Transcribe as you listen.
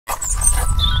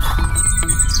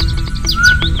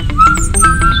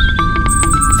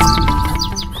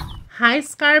Hi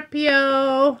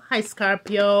Scorpio. Hi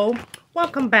Scorpio.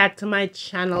 Welcome back to my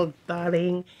channel,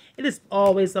 darling. It is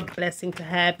always a blessing to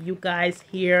have you guys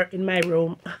here in my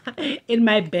room. In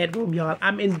my bedroom, y'all.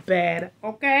 I'm in bed,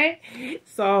 okay?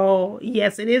 So,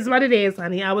 yes, it is what it is,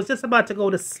 honey. I was just about to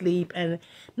go to sleep, and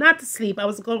not to sleep. I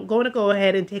was going to go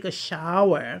ahead and take a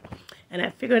shower. And I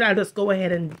figured I'll just go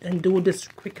ahead and do this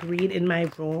quick read in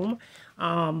my room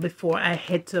before I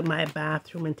head to my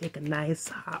bathroom and take a nice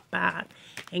hot bath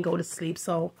and go to sleep.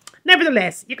 So,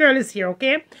 nevertheless, your girl is here,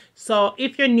 okay? So,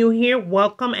 if you're new here,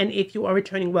 welcome. And if you are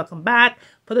returning, welcome back.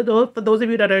 For those of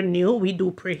you that are new, we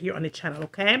do pray here on the channel,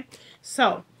 okay?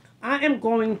 So, I am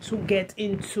going to get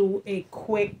into a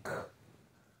quick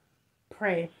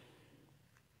pray.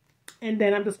 And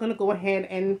then I'm just going to go ahead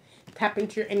and tap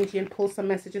into your energy and pull some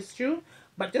messages through.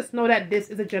 But just know that this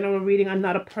is a general reading and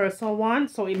not a personal one.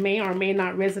 So it may or may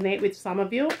not resonate with some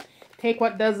of you. Take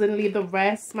what doesn't, leave the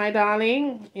rest, my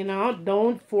darling. You know,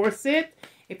 don't force it.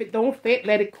 If it don't fit,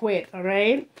 let it quit, all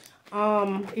right?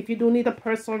 If you do need a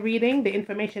personal reading, the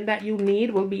information that you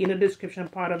need will be in the description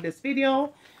part of this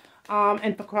video.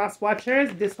 And for cross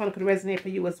watchers, this one could resonate for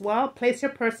you as well. Place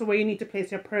your person where you need to place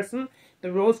your person.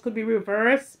 The roles could be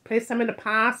reversed. Place them in the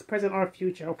past, present, or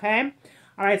future, okay?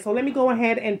 All right, so let me go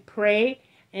ahead and pray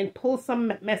and pull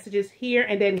some messages here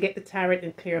and then get the tarot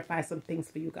and clarify some things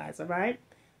for you guys, all right?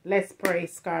 Let's pray,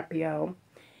 Scorpio.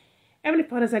 Heavenly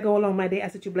Father, as I go along my day, I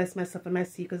ask that you bless myself and my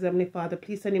seekers. Heavenly Father,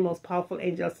 please send your most powerful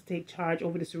angels to take charge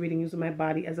over this reading, using my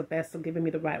body as a vessel, giving me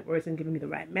the right words and giving me the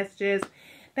right messages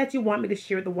that you want me to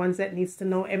share with the ones that needs to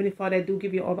know. Heavenly Father, I do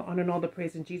give you all the honor and all the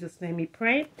praise. In Jesus' name we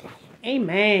pray.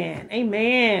 Amen.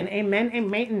 Amen. Amen.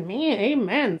 Amen. Amen.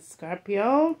 Amen.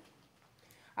 Scorpio,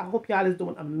 I hope y'all is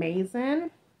doing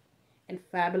amazing and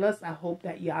fabulous. I hope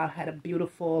that y'all had a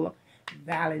beautiful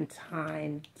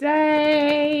Valentine's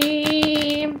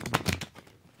Day.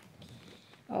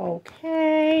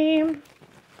 Okay.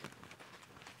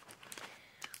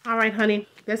 All right, honey.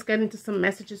 Let's get into some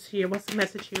messages here. What's the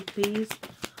message here, please?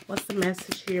 What's the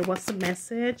message here? What's the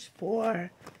message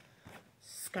for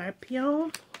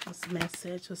Scorpio? What's the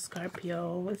message for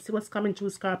Scorpio? Let's see what's coming to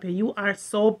Scorpio. You are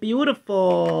so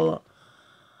beautiful.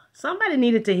 Somebody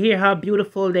needed to hear how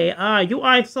beautiful they are. You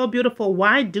are so beautiful.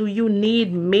 Why do you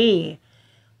need me?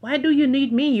 Why do you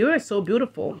need me? You're so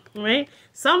beautiful, right?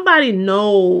 Somebody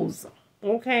knows,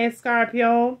 okay,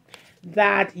 Scorpio,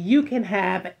 that you can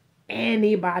have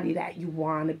anybody that you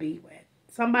want to be with.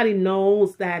 Somebody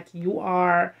knows that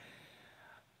you're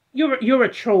a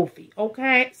trophy,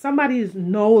 okay? Somebody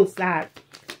knows that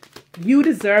you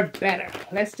deserve better.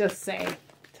 Let's just say.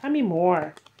 Tell me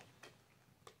more.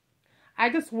 I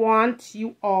just want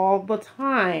you all the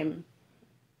time.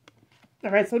 All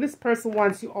right, so this person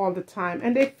wants you all the time.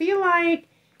 And they feel like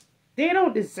they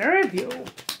don't deserve you.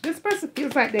 This person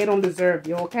feels like they don't deserve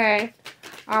you, okay?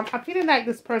 I'm feeling like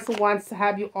this person wants to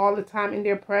have you all the time in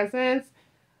their presence.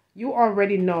 You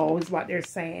already know is what they're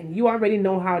saying. You already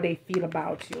know how they feel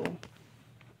about you.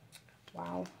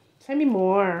 Wow. Tell me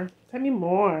more. Tell me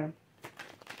more.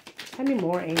 Tell me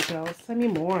more, angels. Tell me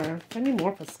more. Tell me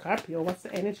more for Scorpio. What's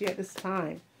the energy at this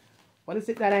time? What is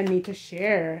it that I need to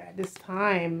share at this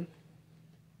time?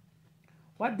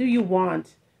 What do you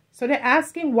want? So they're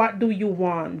asking, what do you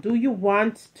want? Do you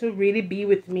want to really be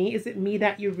with me? Is it me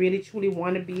that you really truly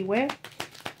want to be with?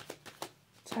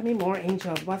 Tell me more,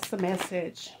 angels. What's the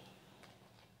message?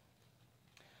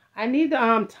 I need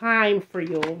time for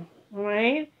you. All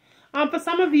right? For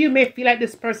some of you, may feel like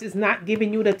this person is not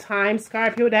giving you the time,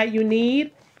 Scorpio, that you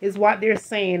need, is what they're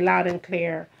saying loud and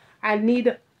clear. I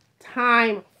need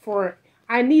time for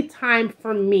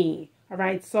me. All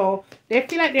right, so they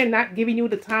feel like they're not giving you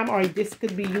the time, or this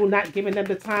could be you not giving them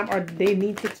the time, or they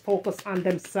need to focus on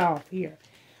themselves here.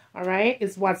 All right,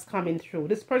 is what's coming through.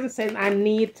 This person says, I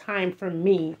need time for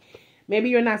me. Maybe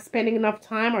you're not spending enough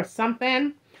time or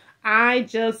something. I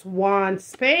just want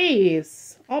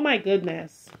space. Oh, my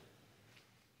goodness.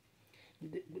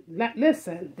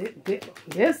 Listen,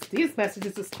 these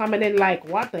messages is coming in like,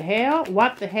 what the hell?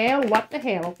 What the hell? What the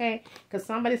hell? Okay, because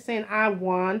somebody's saying, I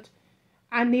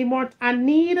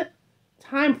need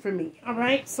time for me. All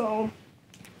right, so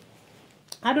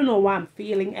I don't know why I'm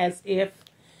feeling as if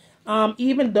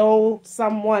even though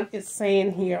someone is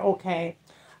saying here, okay,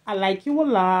 I like you a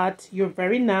lot, you're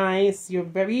very nice, you're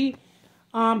very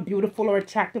beautiful or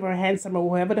attractive or handsome or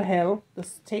whoever the hell,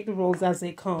 just take the roles as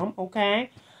they come,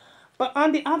 okay? But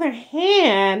on the other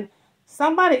hand,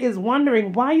 somebody is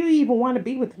wondering, why you even want to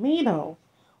be with me though?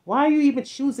 Why are you even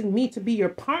choosing me to be your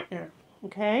partner?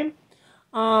 Okay?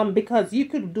 Because you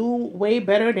could do way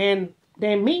better than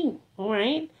me, all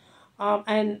right?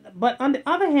 But on the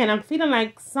other hand, I'm feeling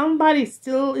like somebody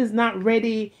still is not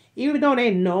ready, even though they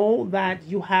know that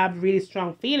you have really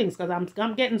strong feelings, because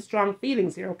I'm getting strong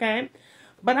feelings here, okay?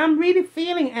 But I'm really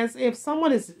feeling as if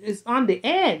someone is on the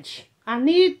edge. I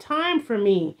need time for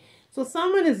me. So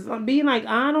someone is being like,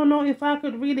 I don't know if I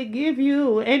could really give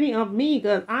you any of me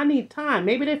because I need time.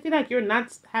 Maybe they feel like you're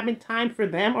not having time for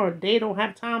them, or they don't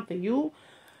have time for you.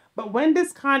 But when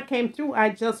this card came through, I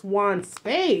just want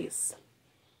space.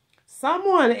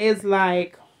 Someone is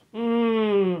like, I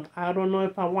don't know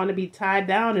if I want to be tied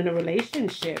down in a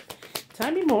relationship.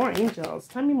 Tell me more, angels.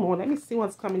 Tell me more. Let me see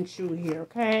what's coming through here,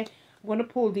 okay? I'm going to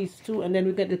pull these two, and then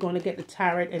we're going to get the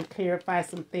tarot and clarify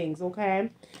some things,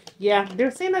 okay? Yeah, they're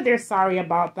saying that they're sorry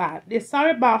about that. They're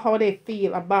sorry about how they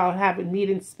feel about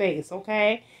needing space,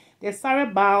 okay? They're sorry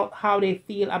about how they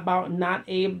feel about not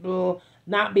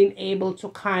being able to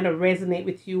kind of resonate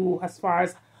with you as far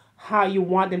as how you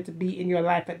want them to be in your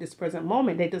life at this present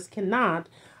moment. They just cannot.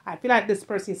 I feel like this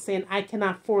person is saying, I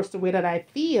cannot force the way that I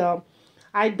feel.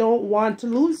 I don't want to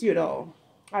lose you, though.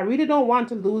 I really don't want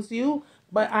to lose you,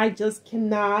 but I just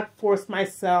cannot force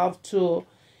myself to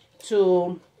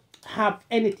have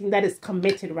anything that is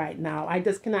committed right now. I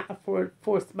just cannot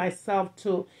force myself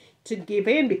to give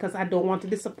in, because I don't want to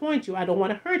disappoint you. I don't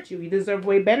want to hurt you. You deserve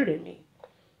way better than me.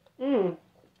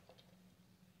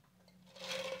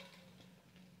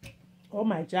 Oh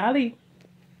my jolly.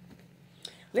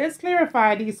 Let's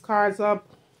clarify these cards up.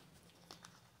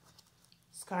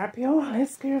 Scorpio,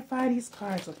 let's clarify these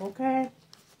cards up, okay?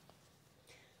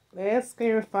 Let's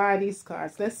clarify these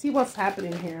cards. Let's see what's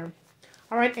happening here.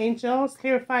 All right, angels,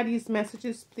 clarify these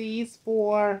messages, please,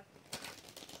 for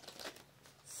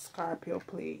Scorpio,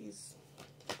 please.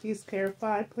 Please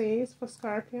clarify, please, for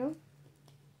Scorpio.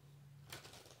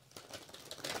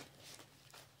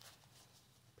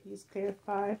 Please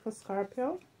clarify for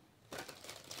Scorpio.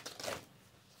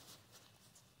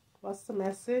 What's the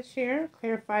message here?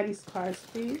 Clarify these cards,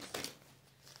 please.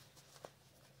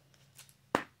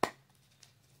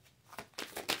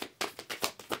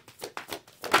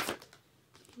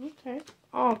 Okay.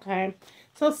 Okay.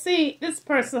 So see, this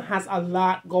person has a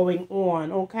lot going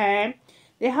on, okay?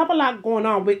 They have a lot going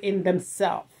on within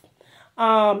themselves.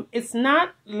 It's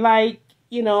not like,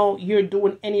 you know, you're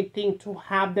doing anything to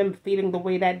have them feeling the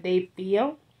way that they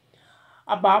feel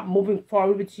about moving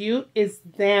forward with you. Is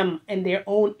them and their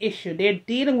own issue. They're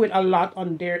dealing with a lot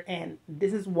on their end.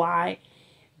 This is why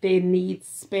they need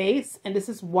space, and this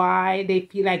is why they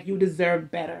feel like you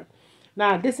deserve better.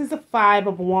 Now, this is the 5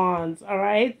 of Wands, all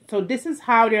right? So this is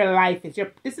how their life is.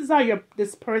 This is how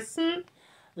this person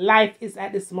life is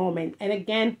at this moment. And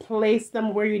again, place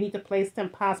them where you need to place them,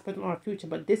 past, present, or future.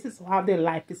 But this is how their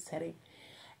life is setting.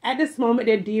 At this moment,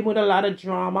 they're dealing with a lot of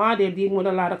drama. They're dealing with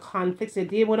a lot of conflicts. They're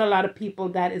dealing with a lot of people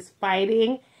that is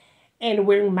fighting and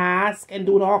wearing masks and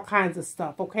doing all kinds of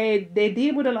stuff, okay? They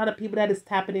deal with a lot of people that is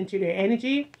tapping into their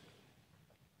energy,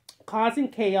 causing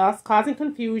chaos, causing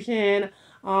confusion,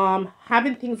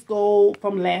 having things go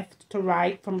from left to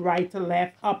right, from right to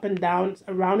left, up and down,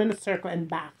 around in a circle and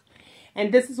back.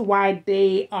 And this is why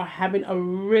they are having a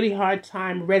really hard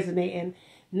time resonating,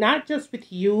 not just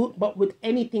with you, but with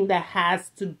anything that has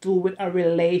to do with a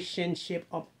relationship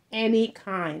of any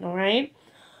kind, all right?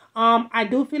 I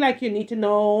do feel like you need to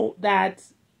know that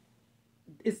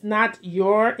it's not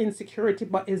your insecurity,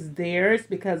 but it's theirs,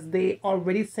 because they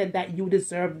already said that you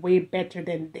deserve way better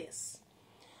than this,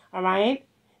 all right?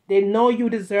 They know you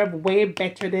deserve way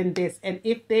better than this. And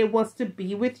if they was to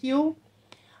be with you,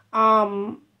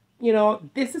 you know,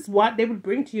 this is what they would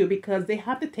bring to you, because they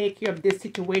have to take care of this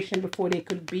situation before they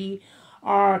could be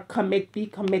or be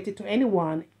committed to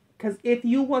anyone. Because if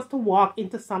you was to walk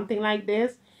into something like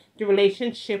this, the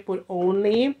relationship would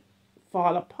only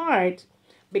fall apart,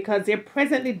 because they're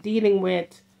presently dealing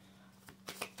with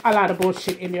a lot of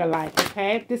bullshit in their life,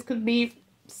 okay? This could be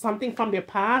something from their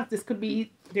past. This could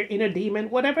be their inner demon,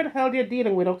 whatever the hell they're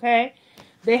dealing with, okay?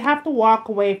 They have to walk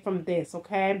away from this,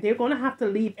 okay? They're going to have to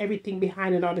leave everything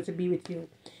behind in order to be with you.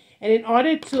 And in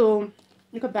order to,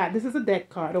 look at that, this is a death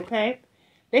card, okay?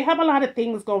 They have a lot of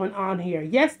things going on here.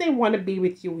 Yes, they want to be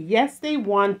with you. Yes, they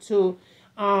want to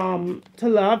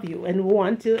love you and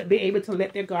want to be able to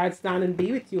let their guards down and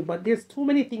be with you. But there's too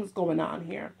many things going on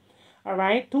here, all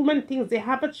right? Too many things. They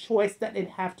have a choice that they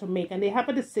have to make, and they have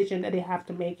a decision that they have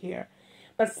to make here.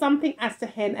 But something has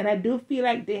to end, and I do feel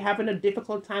like they're having a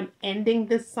difficult time ending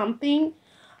this something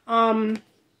in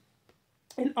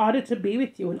order to be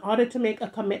with you, in order to make a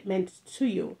commitment to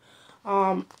you.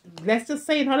 Let's just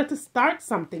say in order to start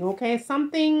something, okay?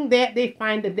 Something that they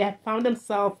find that they have found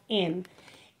themselves in.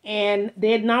 And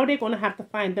now they're going to have to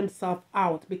find themselves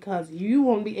out, because you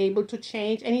won't be able to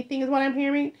change anything, is what I'm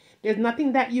hearing. There's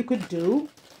nothing that you could do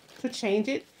to change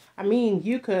it. I mean,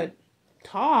 you could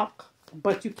talk,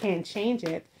 but you can't change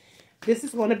it. This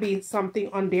is going to be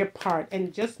something on their part.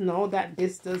 And just know that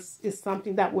this is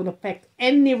something that would affect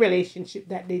any relationship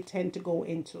that they tend to go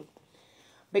into.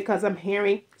 Because I'm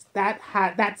hearing that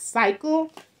that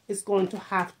cycle is going to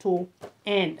have to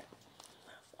end,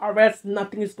 or else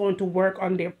nothing is going to work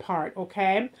on their part,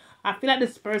 okay? I feel like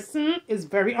this person is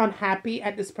very unhappy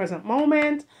at this present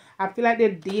moment. I feel like they're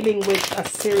dealing with a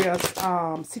serious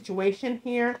situation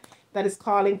here that is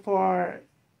calling for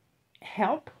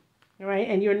help, right?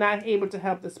 And you're not able to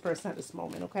help this person at this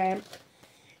moment, okay?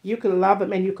 You could love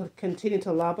them, and you could continue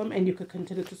to love them, and you could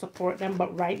continue to support them,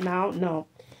 but right now, no.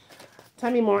 Tell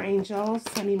me more, angels.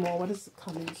 Tell me more. What is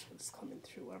coming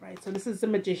through? All right, so this is the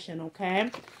Magician,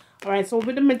 okay? All right, so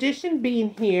with the Magician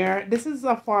being here, this is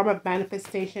a form of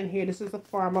manifestation here. This is a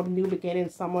form of new beginning.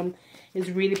 Someone is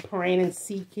really praying and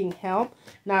seeking help.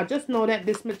 Now, just know that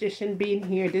this Magician being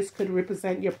here, this could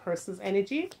represent your person's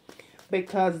energy,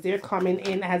 because they're coming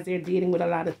in as they're dealing with a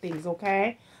lot of things,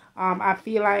 okay? I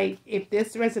feel like if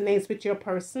this resonates with your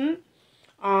person,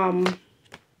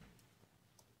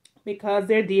 because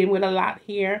they're dealing with a lot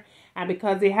here, and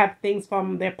because they have things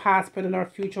from their past, present, or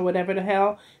future, whatever the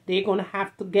hell, they're going to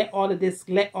have to get all of this,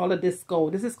 let all of this go.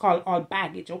 This is called all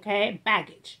baggage, okay?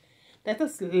 Baggage. Let's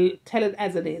just tell it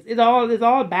as it is. It's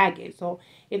all baggage. So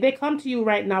if they come to you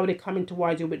right now, they're coming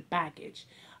towards you with baggage.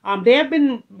 They have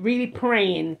been really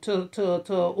praying to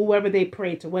whoever they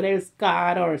pray to, whether it's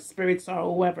God or spirits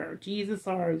or whoever, Jesus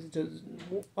or just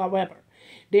whoever.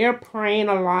 They're praying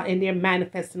a lot, and they're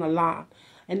manifesting a lot.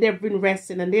 And they've been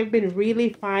resting, and they've been really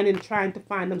trying to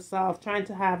find themselves, trying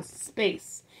to have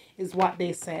space, is what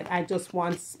they said. I just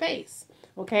want space.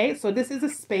 Okay, so this is a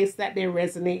space that they're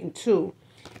resonating to,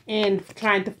 and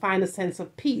trying to find a sense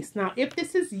of peace. Now, if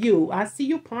this is you, I see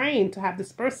you praying to have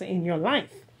this person in your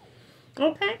life.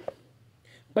 Okay,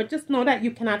 but just know that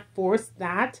you cannot force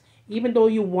that, even though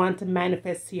you want to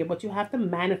manifest here, but you have to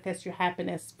manifest your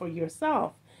happiness for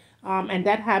yourself. And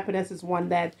that happiness is one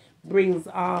that brings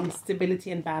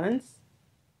stability and balance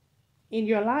in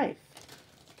your life.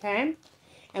 Okay?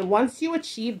 And once you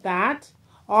achieve that,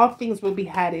 all things will be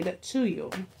added to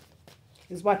you,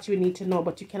 is what you need to know.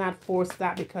 But you cannot force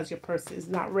that, because your person is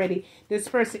not ready. This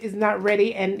person is not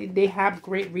ready, and they have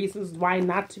great reasons why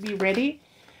not to be ready.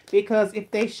 Because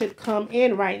if they should come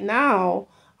in right now,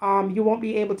 you won't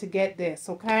be able to get this,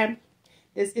 okay?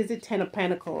 This is the Ten of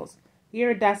Pentacles.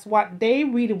 Here, that's what they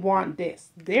really want.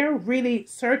 This, they're really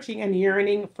searching and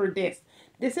yearning for this.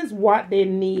 This is what they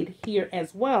need here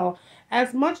as well.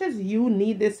 As much as you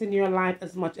need this in your life,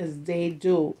 as much as they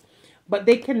do. But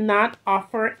they cannot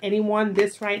offer anyone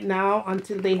this right now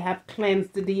until they have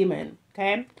cleansed the demon,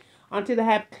 okay? Until they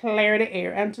have cleared the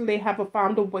air, until they have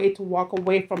found a way to walk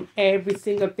away from every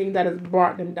single thing that has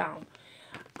brought them down.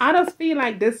 I just feel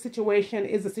like this situation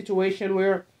is a situation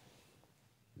where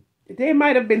they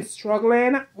might have been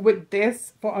struggling with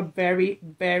this for a very,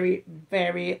 very,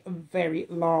 very, very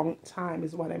long time,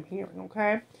 is what I'm hearing,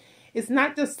 okay? It's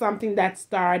not just something that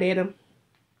started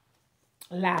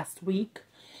last week.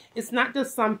 It's not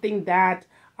just something that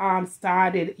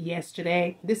started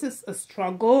yesterday. This is a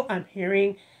struggle I'm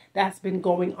hearing that's been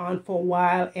going on for a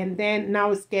while, and then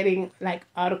now it's getting like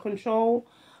out of control.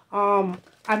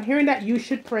 I'm hearing that you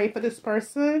should pray for this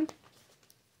person,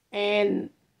 and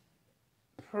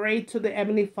pray to the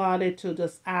Heavenly Father to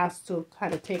just ask to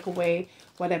kind of take away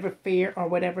whatever fear or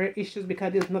whatever issues,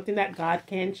 because there's nothing that God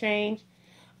can change.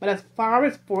 But as far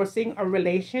as forcing a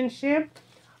relationship,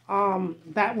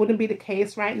 that wouldn't be the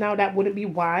case right now. That wouldn't be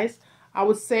wise. I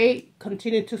would say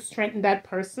continue to strengthen that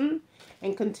person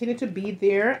and continue to be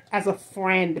there as a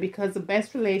friend, because the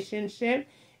best relationship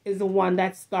is the one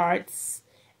that starts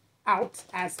out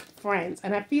as friends.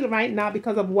 And I feel right now,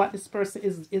 because of what this person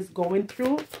is going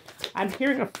through, I'm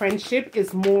hearing a friendship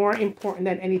is more important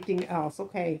than anything else.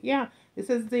 Okay, yeah, this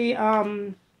is the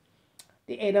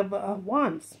Eight of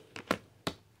Wands.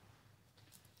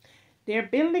 They're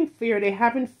building fear. They're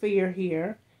having fear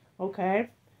here. Okay,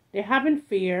 they're having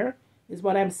fear is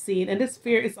what I'm seeing, and this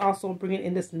fear is also bringing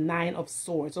in this Nine of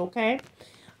Swords. Okay,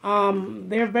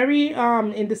 they're very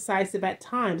indecisive at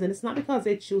times, and it's not because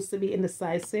they choose to be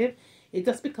indecisive. It's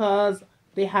just because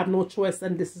they have no choice,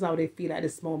 and this is how they feel at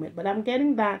this moment. But I'm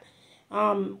getting that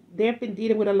they've been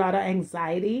dealing with a lot of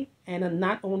anxiety, and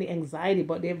not only anxiety,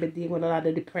 but they've been dealing with a lot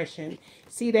of depression.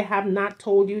 See, they have not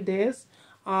told you this.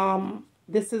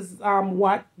 This is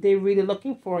what they're really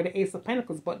looking for, the Ace of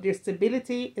Pentacles. But their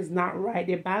stability is not right.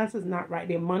 Their balance is not right.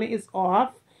 Their money is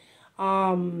off.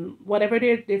 whatever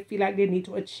they feel like they need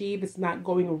to achieve is not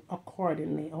going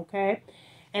accordingly, okay?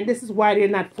 And this is why they're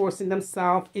not forcing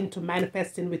themselves into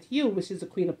manifesting with you, which is the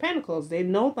Queen of Pentacles. They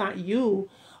know that you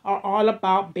are all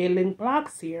about building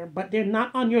blocks here, but they're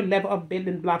not on your level of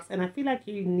building blocks. And I feel like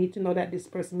you need to know that this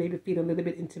person may be feeling a little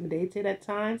bit intimidated at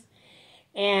times.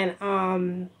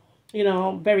 And, you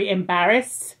know, very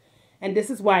embarrassed. And this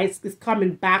is why it's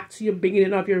coming back to your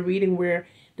beginning of your reading where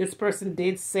this person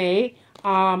did say,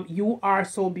 you are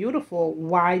so beautiful.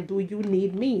 Why do you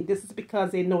need me? This is because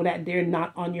they know that they're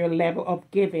not on your level of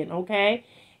giving, okay?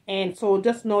 And so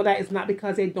just know that it's not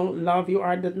because they don't love you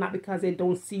or not because they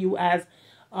don't see you as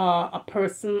a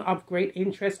person of great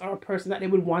interest or a person that they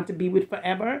would want to be with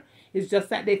forever. It's just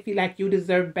that they feel like you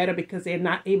deserve better because they're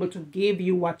not able to give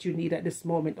you what you need at this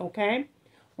moment, okay?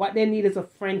 What they need is a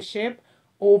friendship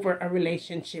over a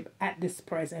relationship at this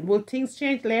present. Will things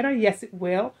change later? Yes, it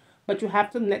will. But you have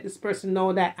to let this person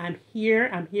know that I'm here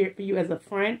for you as a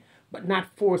friend, but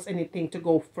not force anything to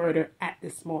go further at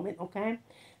this moment, okay?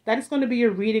 That is going to be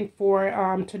your reading for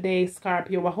today,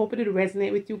 Scorpio. I hope it did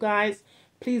resonate with you guys.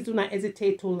 Please do not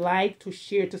hesitate to like, to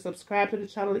share, to subscribe to the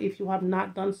channel if you have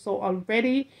not done so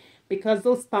already, because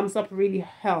those thumbs up really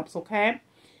helps, okay?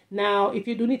 Now, if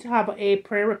you do need to have a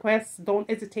prayer request, don't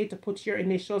hesitate to put your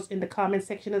initials in the comment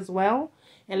section as well,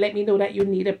 and let me know that you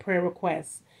need a prayer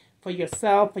request for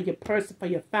yourself, for your person, for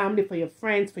your family, for your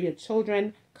friends, for your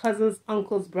children, cousins,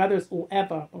 uncles, brothers,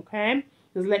 whoever, okay?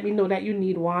 Just let me know that you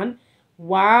need one.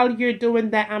 While you're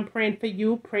doing that, I'm praying for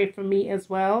you. Pray for me as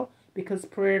well, because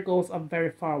prayer goes a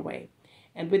very far way.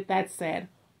 And with that said,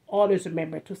 always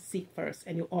remember to seek first,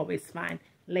 and you'll always find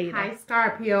later. Hi,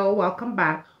 Scorpio. Welcome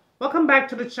back. Welcome back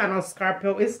to the channel,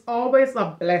 Scorpio. It's always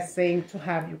a blessing to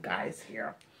have you guys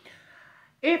here.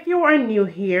 If you are new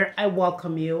here, I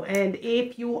welcome you. And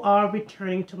if you are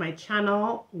returning to my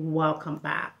channel, welcome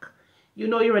back. You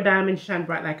know you're a diamond, shine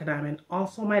bright like a diamond.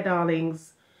 Also, my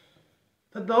darlings,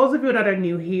 for those of you that are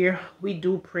new here, we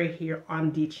do pray here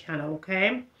on the channel,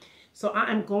 okay? So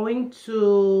I am going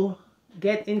to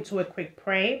get into a quick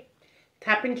pray.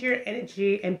 Tap into your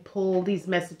energy and pull these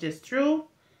messages through.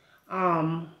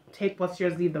 Take what's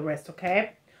yours, leave the rest,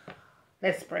 okay?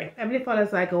 Let's pray. Heavenly Father,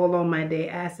 as I go along my day,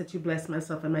 I ask that you bless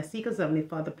myself and my seekers. Heavenly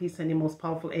Father, please send your most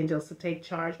powerful angels to take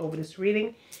charge over this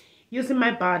reading, using my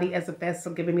body as a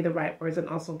vessel, giving me the right words and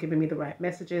also giving me the right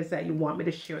messages that you want me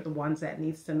to share with the ones that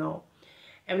needs to know.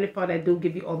 Heavenly Father, I do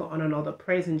give you all the honor and all the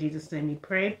praise. In Jesus' name we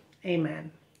pray.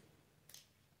 Amen.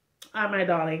 All right, my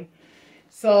darling.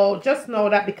 So just know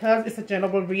that because it's a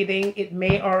general reading, it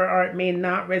may or it may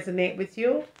not resonate with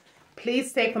you.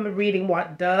 Please take from the reading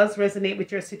what does resonate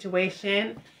with your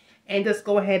situation and just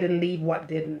go ahead and leave what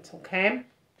didn't, okay?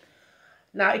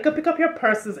 Now, it could pick up your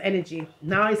person's energy.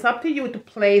 Now, it's up to you to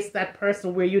place that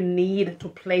person where you need to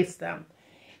place them.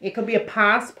 It could be a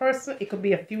past person, it could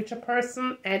be a future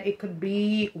person, and it could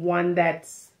be one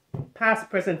that's past,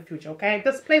 present, future, okay?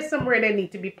 Just place them where they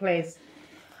need to be placed.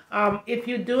 If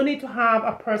you do need to have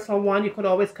a personal one, you could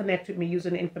always connect with me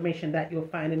using the information that you'll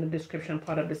find in the description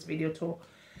part of this video too.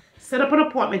 Set up an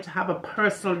appointment to have a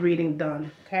personal reading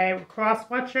done, okay? Cross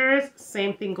watchers,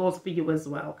 same thing goes for you as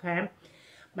well, okay?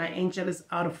 My angel is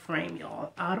out of frame,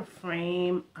 y'all. Out of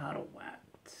frame, out of what?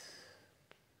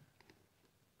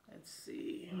 Let's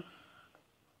see.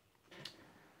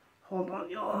 Hold on,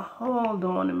 y'all. Hold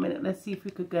on a minute. Let's see if we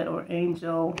could get our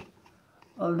angel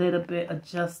a little bit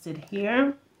adjusted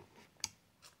here.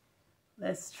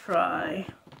 Let's try.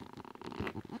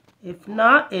 If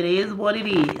not, it is what it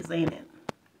is, ain't it?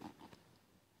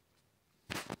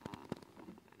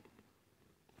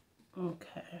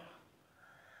 Okay.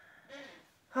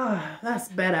 That's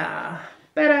better.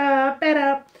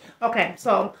 Better. Okay,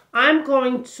 so I'm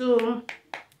going to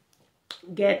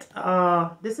get,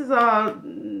 this is a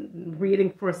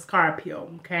reading for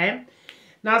Scorpio, okay?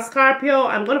 Now, Scorpio,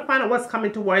 I'm going to find out what's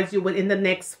coming towards you within the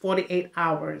next 48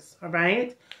 hours, all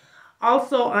right?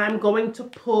 Also, I'm going to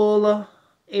pull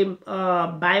a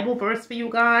Bible verse for you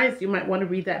guys. You might want to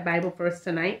read that Bible verse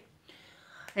tonight.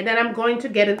 And then I'm going to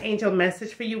get an angel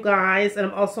message for you guys. And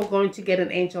I'm also going to get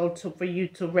an angel for you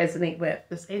to resonate with.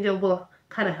 This angel will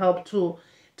kind of help to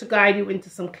guide you into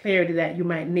some clarity that you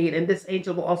might need. And this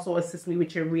angel will also assist me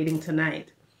with your reading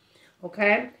tonight.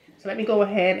 Okay? So let me go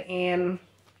ahead and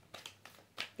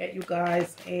get you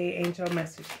guys a angel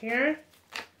message here.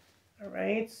 All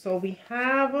right. So we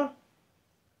have...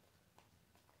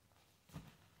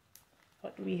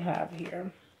 What do we have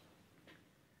here?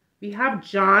 We have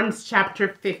John's chapter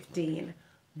 15,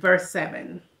 verse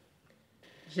 7.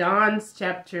 John's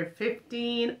chapter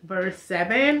 15, verse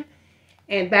 7.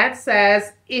 And that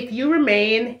says, if you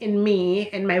remain in me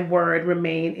and my word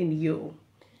remain in you.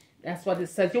 That's what it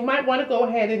says. You might want to go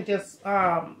ahead and just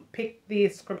pick the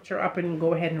scripture up and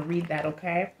go ahead and read that,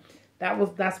 okay?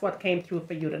 That's what came through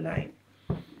for you tonight.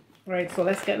 All right, so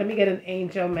let me get an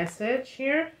angel message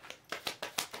here.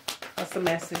 What's the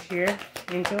message here?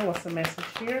 Angel, what's the message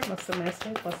here? What's the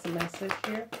message? What's the message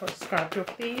here? For Scorpio,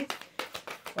 please.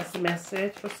 What's the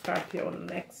message for Scorpio in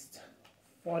the next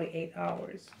 48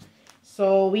 hours?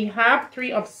 So we have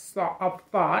three of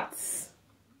thoughts.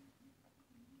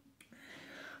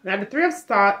 Now the three of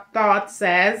thoughts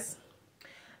says,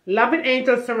 loving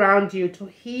angels surround you to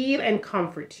heal and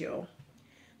comfort you.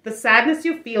 The sadness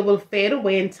you feel will fade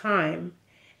away in time,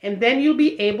 and then you'll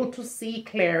be able to see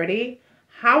clarity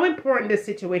how important this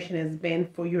situation has been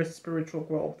for your spiritual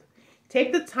growth.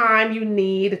 Take the time you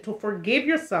need to forgive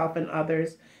yourself and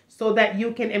others so that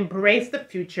you can embrace the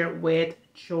future with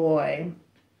joy.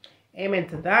 Amen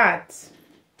to that.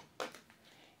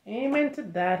 Amen to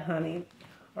that, honey.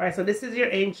 All right, so this is your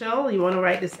angel. You want to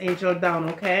write this angel down,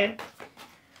 okay?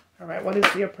 All right, what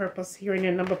is your purpose here in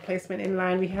your number placement in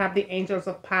line? We have the angels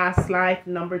of past life,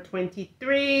 number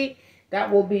 23. That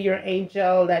will be your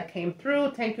angel that came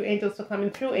through. Thank you, angels, for coming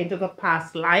through. Angels of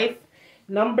past life,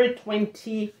 number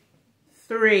 23.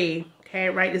 Okay,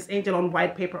 write this angel on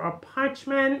white paper or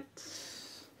parchment.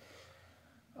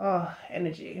 Oh,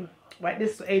 energy. Write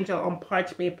this angel on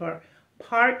parchment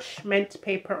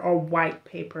paper or white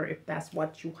paper if that's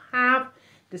what you have.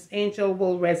 This angel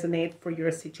will resonate for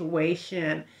your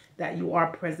situation that you are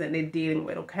presently dealing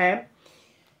with, okay?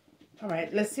 All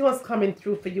right, let's see what's coming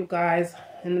through for you guys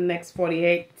in the next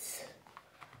 48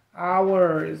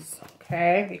 hours,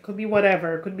 okay? It could be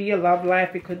whatever. It could be your love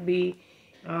life. It could be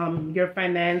your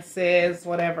finances,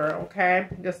 whatever, okay?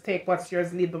 Just take what's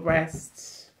yours, leave the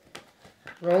rest.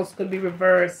 Roles could be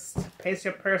reversed. Place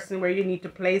your person where you need to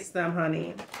place them,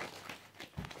 honey.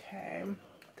 Okay.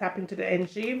 Tap into the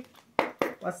energy.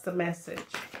 What's the message?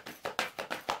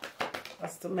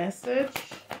 What's the message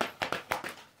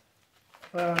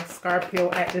for Scorpio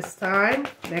at this time?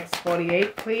 Next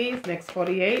 48, please. Next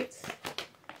 48.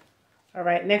 All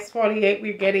right. Next 48,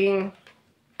 we're getting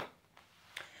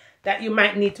that you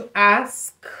might need to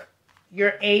ask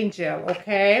your angel,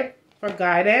 okay, for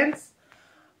guidance.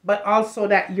 But also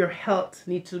that your health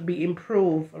needs to be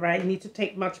improved, right? You need to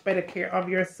take much better care of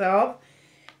yourself.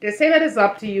 They say that it's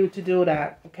up to you to do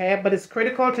that, okay? But it's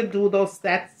critical to do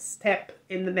that step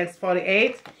in the next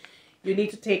 48. You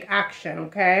need to take action,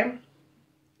 okay?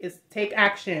 It's take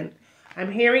action.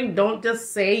 I'm hearing don't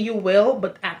just say you will,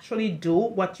 but actually do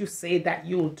what you say that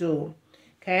you'll do,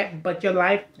 okay? But your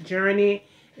life journey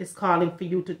is calling for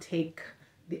you to take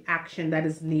the action that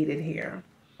is needed here.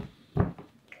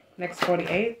 Next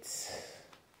 48.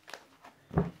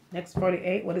 Next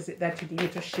 48. What is it that you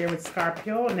need to share with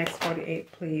Scorpio? Next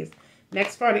 48, please.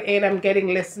 Next 48, I'm getting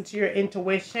listen to your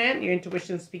intuition. Your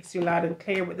intuition speaks you loud and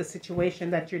clear with the situation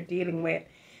that you're dealing with.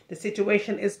 The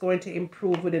situation is going to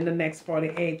improve within the next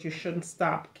 48. You shouldn't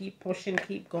stop. Keep pushing.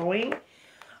 Keep going.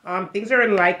 Things are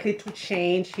likely to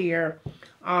change here.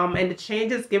 And the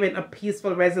change is given a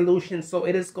peaceful resolution. So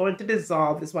it is going to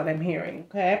dissolve is what I'm hearing.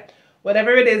 Okay.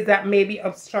 Whatever it is that may be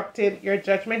obstructed your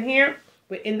judgment here,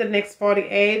 within the next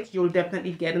 48, you'll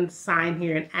definitely get a sign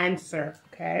here, an answer,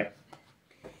 okay?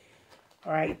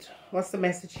 All right. What's the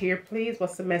message here, please?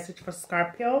 What's the message for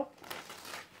Scorpio?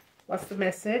 What's the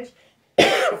message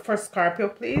for Scorpio,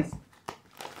 please?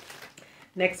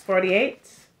 Next 48.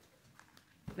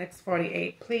 Next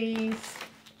 48, please.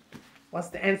 What's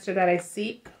the answer that I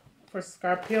seek for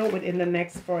Scorpio within the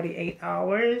next 48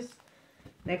 hours?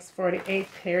 Next 48,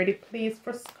 clarity, please,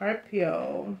 for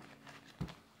Scorpio.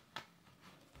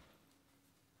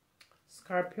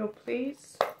 Scorpio,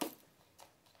 please.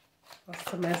 What's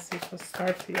the message for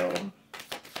Scorpio?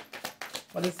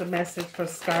 What is the message for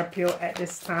Scorpio at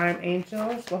this time,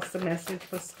 angels? What's the message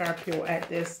for Scorpio at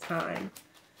this time?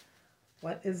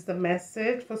 What is the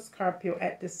message for Scorpio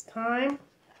at this time?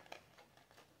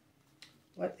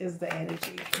 What is the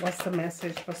energy? What's the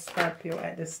message for Scorpio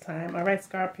at this time? All right,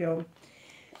 Scorpio.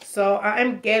 So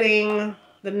I'm getting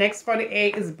the next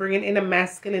 48 is bringing in a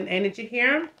masculine energy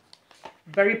here.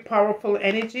 Very powerful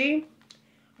energy.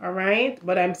 All right.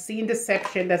 But I'm seeing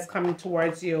deception that's coming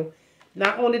towards you.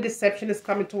 Not only deception is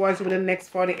coming towards you in the next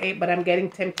 48, but I'm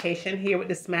getting temptation here with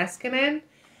this masculine.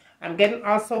 I'm getting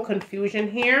also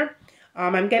confusion here.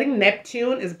 I'm getting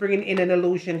Neptune is bringing in an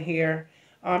illusion here.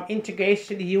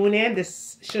 Integration, union,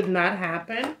 this should not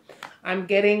happen. I'm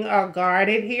getting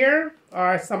guarded here,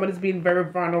 or somebody's being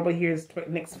very vulnerable here is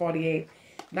next 48.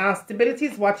 Now, stability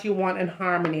is what you want in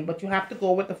harmony, but you have to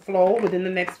go with the flow within the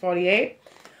next 48.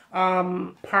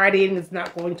 Partying is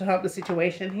not going to help the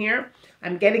situation here.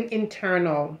 I'm getting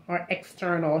internal or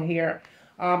external here.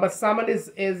 But someone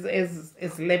is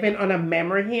living on a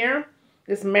memory here.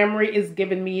 This memory is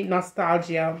giving me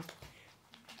nostalgia.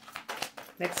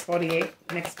 Next 48.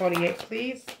 Next 48,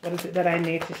 please. What is it that I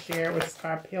need to share with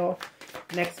Scorpio?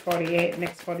 Next 48.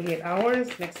 Next 48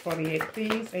 hours. Next 48,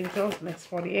 please, angels. Next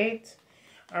 48.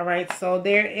 All right. So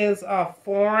there is a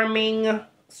forming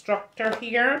structure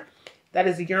here that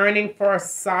is yearning for a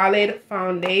solid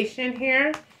foundation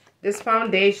here. This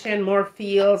foundation more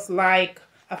feels like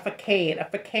a facade. A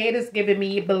facade is giving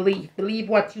me belief. Believe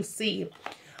what you see.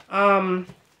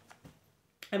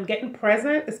 I'm getting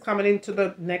present. It's coming into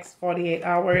the next 48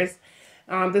 hours.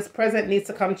 This present needs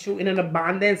to come true in an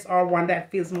abundance or one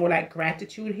that feels more like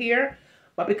gratitude here.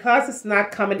 But because it's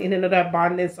not coming in another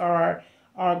abundance or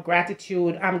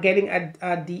gratitude, I'm getting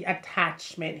a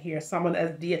detachment here. Someone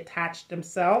has detached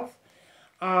themselves.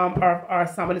 Or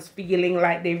someone is feeling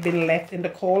like they've been left in the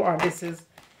cold, or this is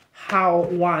how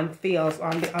one feels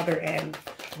on the other end.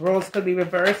 Roles could be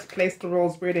reversed. Place the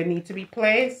roles where they need to be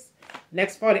placed.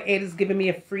 Next 48 is giving me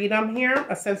a freedom here,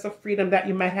 a sense of freedom that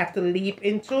you might have to leap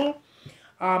into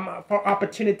for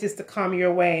opportunities to come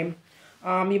your way.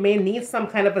 You may need some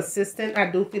kind of assistance. I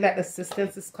do feel like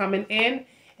assistance is coming in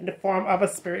the form of a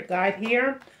spirit guide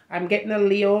here. I'm getting a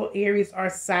Leo, Aries, or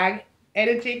Sag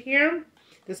energy here.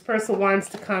 This person wants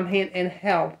to come in and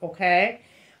help, okay?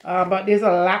 But there's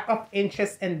a lack of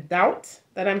interest and doubt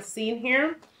that I'm seeing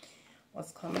here.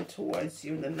 What's coming towards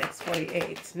you in the next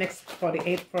 48? Next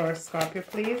 48 for Scorpio,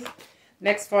 please.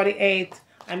 Next 48,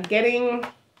 I'm getting...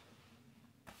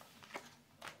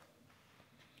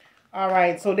 All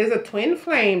right, so there's a twin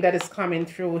flame that is coming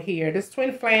through here. This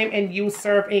twin flame and you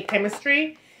serve a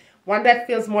chemistry. One that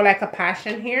feels more like a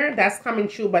passion here. That's coming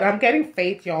true, but I'm getting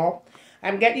faith, y'all.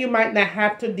 I'm getting you might not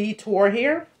have to detour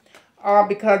here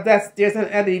because there's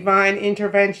a divine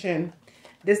intervention.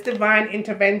 This divine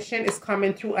intervention is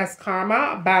coming through as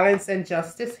karma, balance, and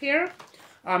justice here.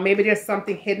 Maybe there's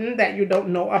something hidden that you don't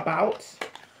know about.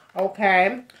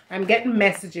 Okay. I'm getting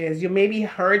messages. You maybe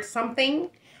heard something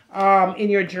in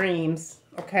your dreams.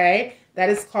 Okay.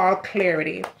 That is called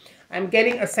clarity. I'm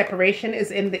getting a separation is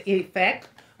in the effect.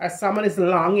 Or someone is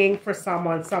longing for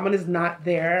someone. Someone is not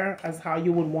there as how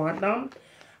you would want them.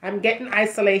 I'm getting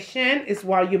isolation is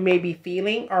what you may be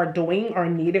feeling or doing or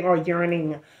needing or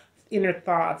yearning. Inner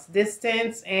thoughts.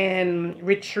 Distance and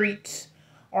retreat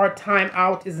or time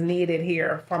out is needed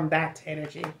here from that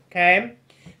energy. Okay.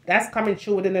 That's coming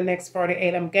true within the next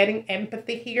 48. I'm getting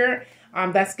empathy here.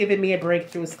 That's giving me a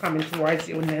breakthrough is coming towards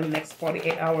you in the next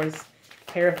 48 hours.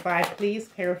 Clarify, please.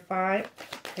 Clarify.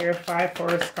 Clarify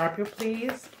for Scorpio,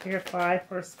 please. Clarify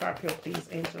for Scorpio, please.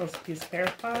 Angels, please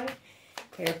clarify.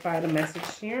 Clarify the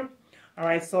message here. All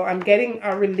right, so I'm getting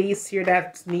a release here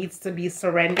that needs to be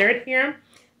surrendered here.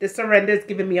 This surrender is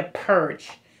giving me a purge.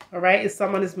 All right, if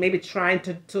someone is maybe trying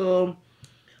to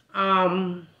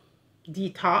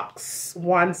detox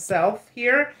oneself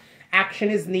here, action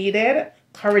is needed.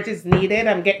 Courage is needed.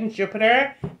 I'm getting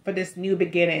Jupiter for this new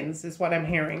beginnings is what I'm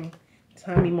hearing.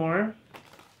 Tell me more.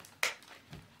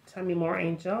 Tell me more,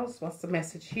 angels. What's the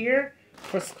message here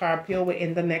for Scorpio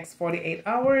within the next 48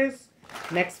 hours?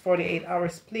 Next 48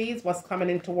 hours, please. What's coming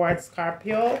in towards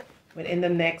Scorpio within the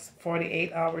next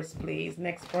 48 hours, please?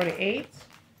 Next 48.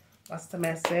 What's the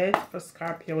message for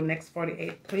Scorpio? Next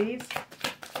 48, please.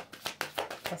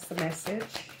 What's the message?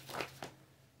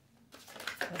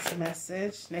 What's the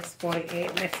message? Next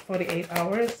 48. Next 48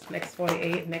 hours. Next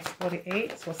 48. Next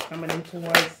 48. So what's coming in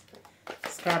towards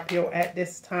Scorpio at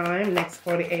this time? Next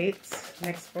 48.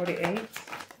 Next 48.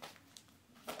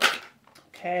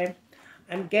 Okay.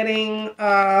 I'm getting,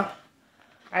 I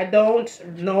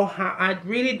don't know how, I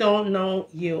really don't know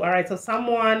you. All right. So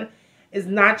someone is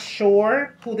not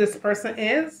sure who this person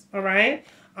is. All right.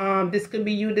 This could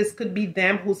be you. This could be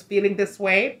them who's feeling this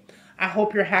way. I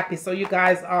hope you're happy. So you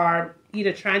guys are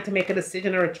either trying to make a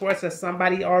decision or a choice, or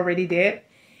somebody already did.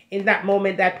 In that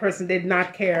moment, that person did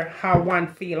not care how one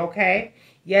feel. Okay.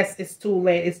 Yes, it's too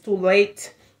late. It's too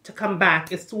late to come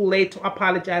back. It's too late to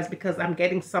apologize because I'm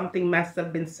getting something must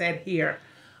have been said here.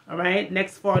 All right.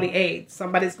 Next 48.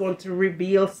 Somebody's going to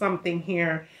reveal something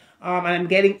here. And I'm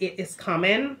getting it is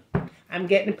coming. I'm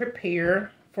getting prepared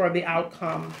for the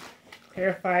outcome.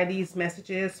 Clarify these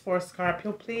messages for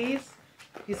Scorpio, please.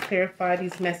 Please clarify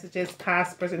these messages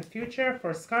past, present, future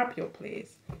for Scorpio,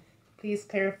 please. Please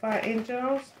clarify,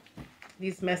 angels.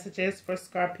 These messages for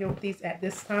Scorpio, please, at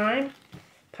this time.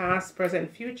 Past,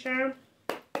 present, future.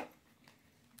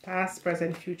 Past,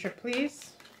 present, future,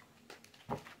 please.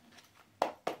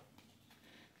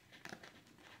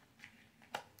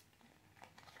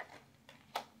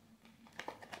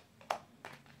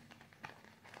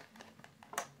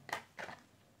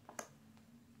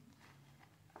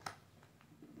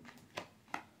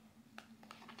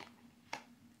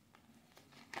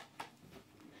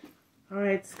 All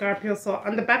right, Scorpio. So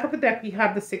on the back of the deck, we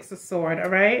have the Six of Swords, all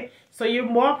right? So you're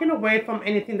walking away from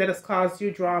anything that has caused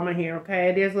you drama here,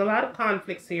 okay? There's a lot of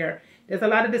conflicts here. There's a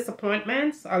lot of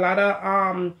disappointments, a lot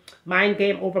of mind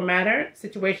game over matter,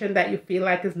 situation that you feel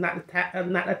like is not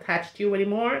attached to you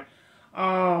anymore.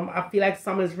 I feel like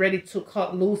someone is ready to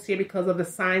cut loose here because of the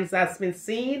signs that's been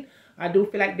seen. I do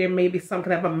feel like there may be some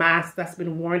kind of a mask that's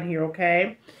been worn here,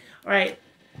 okay? All right,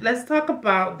 let's talk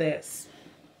about this.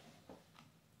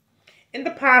 In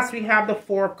the past, we have the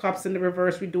Four of Cups in the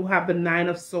reverse. We do have the Nine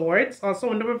of Swords also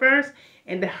in the reverse,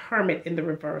 and the Hermit in the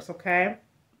reverse, okay?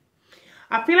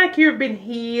 I feel like you've been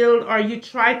healed, or you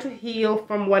try to heal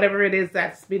from whatever it is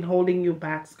that's been holding you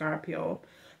back, Scorpio,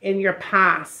 in your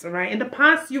past, right? In the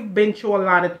past, you've been through a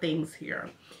lot of things here.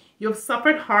 You've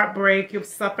suffered heartbreak, you've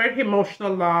suffered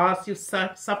emotional loss, you've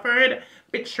suffered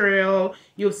betrayal,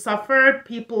 you've suffered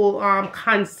people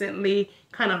constantly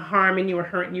kind of harming you or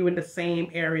hurting you in the same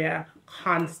area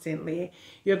constantly.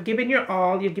 You've given your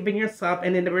all, you've given yourself,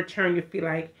 and in the return you feel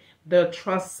like the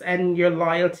trust and your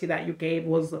loyalty that you gave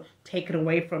was taken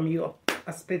away from you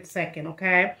a split second,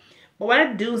 okay? But what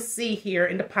I do see here,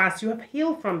 in the past, you have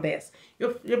healed from this.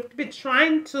 You've been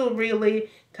trying to really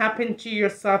tap into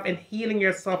yourself and healing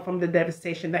yourself from the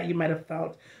devastation that you might have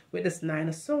felt with this Nine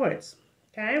of Swords,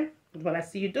 okay? That's what I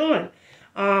see you doing.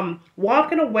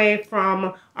 Walking away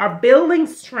from or building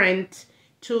strength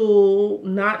to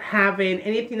not having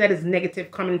anything that is negative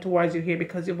coming towards you here,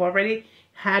 because you've already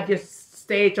had your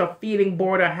stage of feeling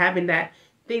bored or having that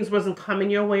things wasn't coming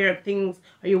your way, or things,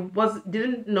 or you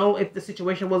didn't know if the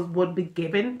situation would be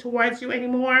given towards you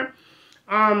anymore.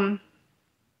 But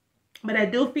I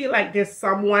do feel like there's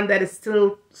someone that is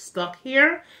still stuck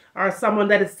here, or someone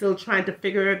that is still trying to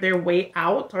figure their way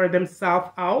out or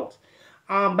themselves out.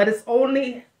 But it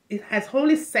has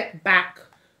only set back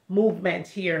movement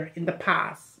here in the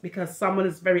past, because someone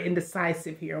is very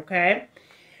indecisive here, okay?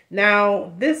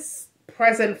 Now, this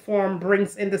present form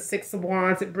brings in the Six of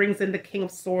Wands, it brings in the King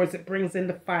of Swords, it brings in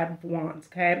the Five of Wands,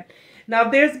 okay? Now,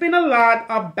 there's been a lot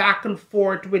of back and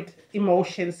forth with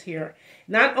emotions here.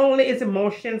 Not only is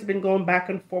emotions been going back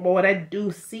and forth, but what I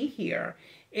do see here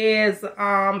is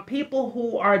people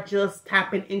who are just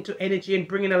tapping into energy and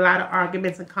bringing a lot of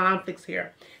arguments and conflicts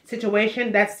here.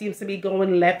 Situation that seems to be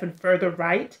going left and further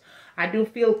right. I do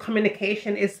feel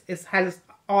communication has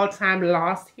all-time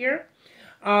lost here.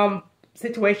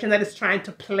 Situation that is trying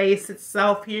to place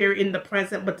itself here in the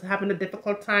present, but having a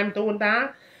difficult time doing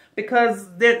that, because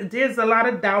there's a lot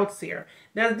of doubts here.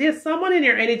 Now, there's someone in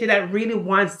your energy that really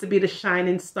wants to be the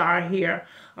shining star here.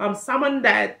 Someone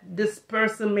that this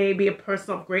person may be a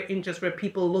person of great interest, where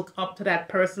people look up to that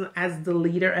person as the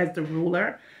leader, as the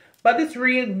ruler. But this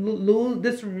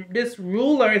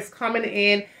ruler is coming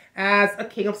in as a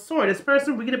King of Swords. This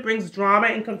person really brings drama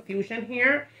and confusion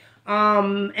here,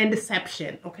 and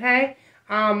deception, okay?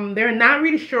 They're not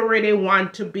really sure where they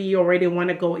want to be or where they want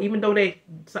to go, even though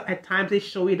at times they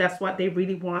show you that's what they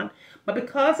really want. But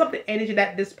because of the energy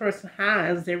that this person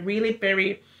has, they're really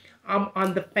very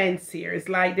on the fence here. It's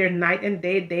like they're night and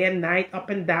day and night, up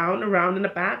and down, around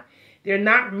and back. They're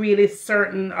not really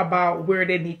certain about where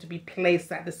they need to be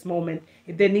placed at this moment.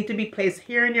 If they need to be placed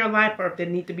here in your life, or if they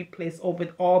need to be placed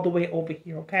all the way over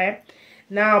here, okay?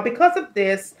 Now, because of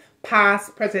this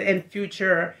past, present, and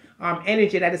future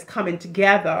energy that is coming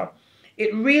together,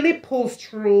 it really pulls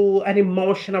through an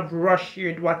emotion of rush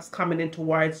here, what's coming in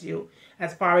towards you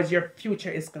as far as your future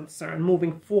is concerned,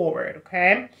 moving forward,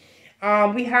 okay?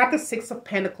 We have the Six of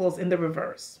Pentacles in the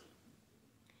reverse.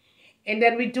 And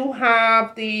then we do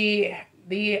have the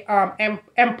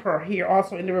Emperor here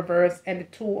also in the reverse, and the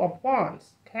Two of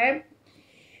Wands, okay?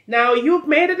 Now, you've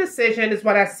made a decision is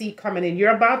what I see coming in.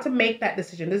 You're about to make that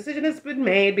decision. The decision has been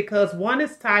made because one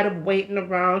is tired of waiting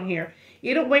around here.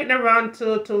 Either waiting around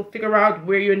to figure out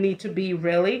where you need to be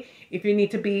really, if you need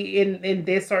to be in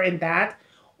this or in that,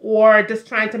 or just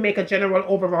trying to make a general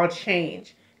overall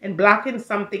change and blocking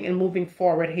something and moving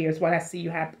forward here is what I see you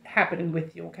have happening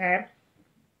with you, okay?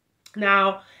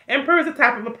 Now, Emperor is the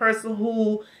type of a person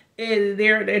who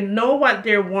they know what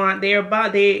they want.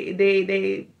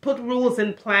 They put rules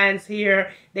and plans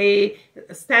here. They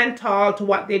stand tall to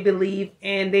what they believe,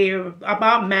 and they're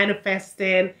about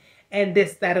manifesting and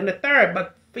this, that, and the third.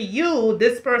 But for you,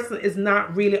 this person is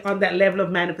not really on that level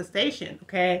of manifestation,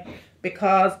 okay?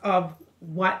 Because of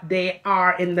what they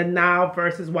are in the now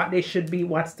versus what they should be,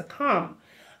 what's to come.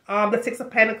 The Six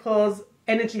of Pentacles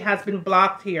energy has been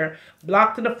blocked here.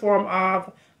 Blocked in the form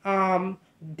of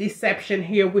deception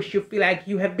here, which you feel like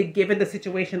you have been given the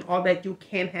situation all that you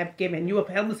can have given. You have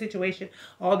held the situation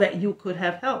all that you could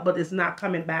have helped, but it's not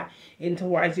coming back in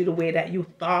towards you the way that you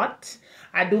thought.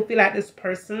 I do feel like this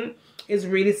person is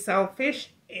really selfish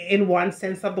in one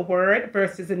sense of the word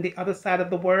versus in the other side of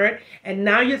the word. And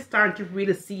now you're starting to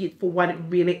really see it for what it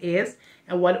really is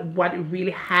and what it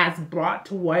really has brought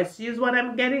towards you is what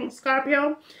I'm getting,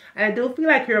 Scorpio. And I do feel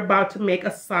like you're about to make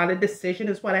a solid decision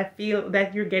is what I feel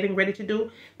that you're getting ready to do.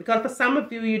 Because for some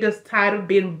of you, you're just tired of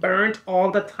being burnt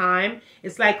all the time.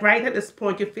 It's like right at this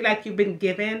point, you feel like you've been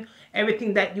given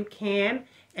everything that you can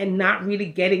and not really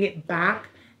getting it back.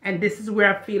 And this is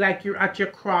where I feel like you're at your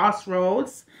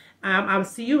crossroads. I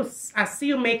see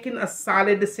you making a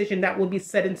solid decision that will be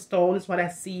set in stone is what I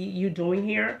see you doing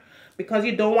here. Because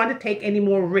you don't want to take any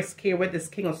more risk here with this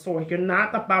King of Swords. You're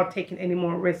not about taking any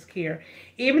more risk here.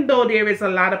 Even though there is a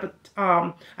lot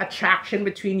of attraction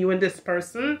between you and this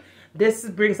person, this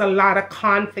brings a lot of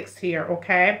conflicts here,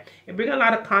 okay? It brings a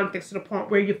lot of conflicts to the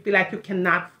point where you feel like you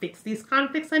cannot fix these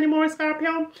conflicts anymore,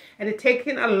 Scorpio. And it's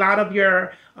taking a lot of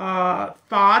your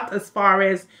thought as far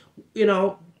as, you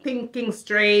know, thinking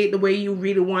straight, the way you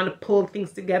really want to pull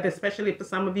things together, especially for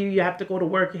some of you, you have to go to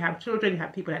work, you have children, you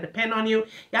have people that depend on you.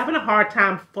 You're having a hard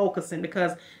time focusing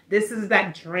because this is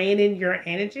that draining your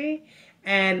energy.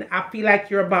 And I feel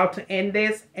like you're about to end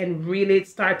this and really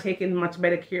start taking much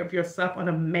better care of yourself on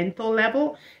a mental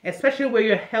level, especially where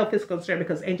your health is concerned,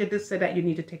 because Angel did say that you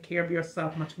need to take care of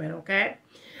yourself much better, okay?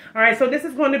 All right, so this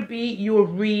is going to be your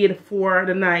read for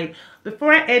the night.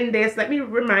 Before I end this, let me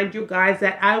remind you guys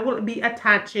that I will be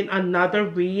attaching another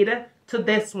read to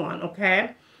this one,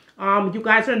 okay? You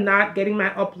guys are not getting my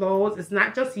uploads. It's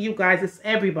not just you guys, it's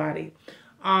everybody.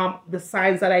 The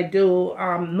signs that I do,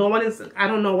 no one is, I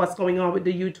don't know what's going on with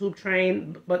the YouTube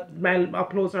train, but my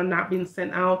uploads are not being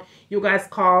sent out. You guys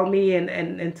call me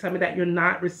and tell me that you're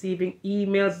not receiving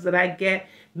emails that I get,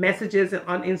 messages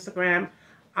on Instagram.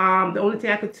 The only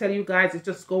thing I could tell you guys is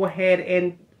just go ahead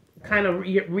and kind of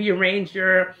rearrange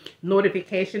your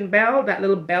notification bell, that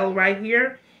little bell right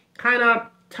here. Kind of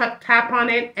tap on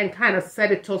it and kind of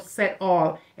set it to set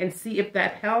all and see if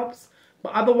that helps.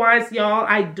 But otherwise, y'all,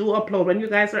 I do upload. When you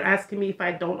guys are asking me if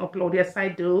I don't upload, yes, I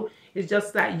do. It's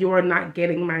just that you're not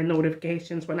getting my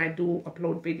notifications when I do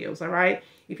upload videos, all right?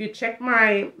 If you check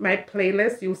my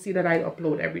playlist, you'll see that I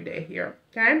upload every day here,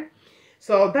 okay?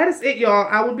 So that is it, y'all.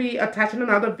 I will be attaching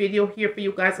another video here for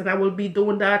you guys, and I will be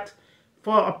doing that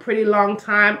for a pretty long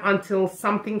time until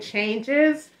something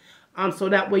changes. So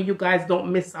that way you guys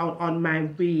don't miss out on my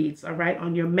reads, all right,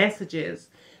 on your messages.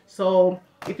 So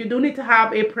if you do need to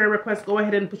have a prayer request, go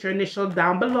ahead and put your initial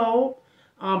down below.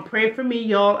 Pray for me,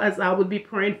 y'all, as I will be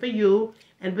praying for you.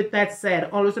 And with that said,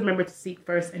 always remember to seek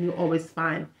first and you'll always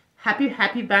find. Happy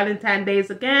Valentine's Days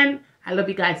again. I love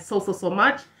you guys so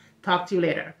much. Talk to you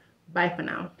later. Bye for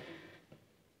now.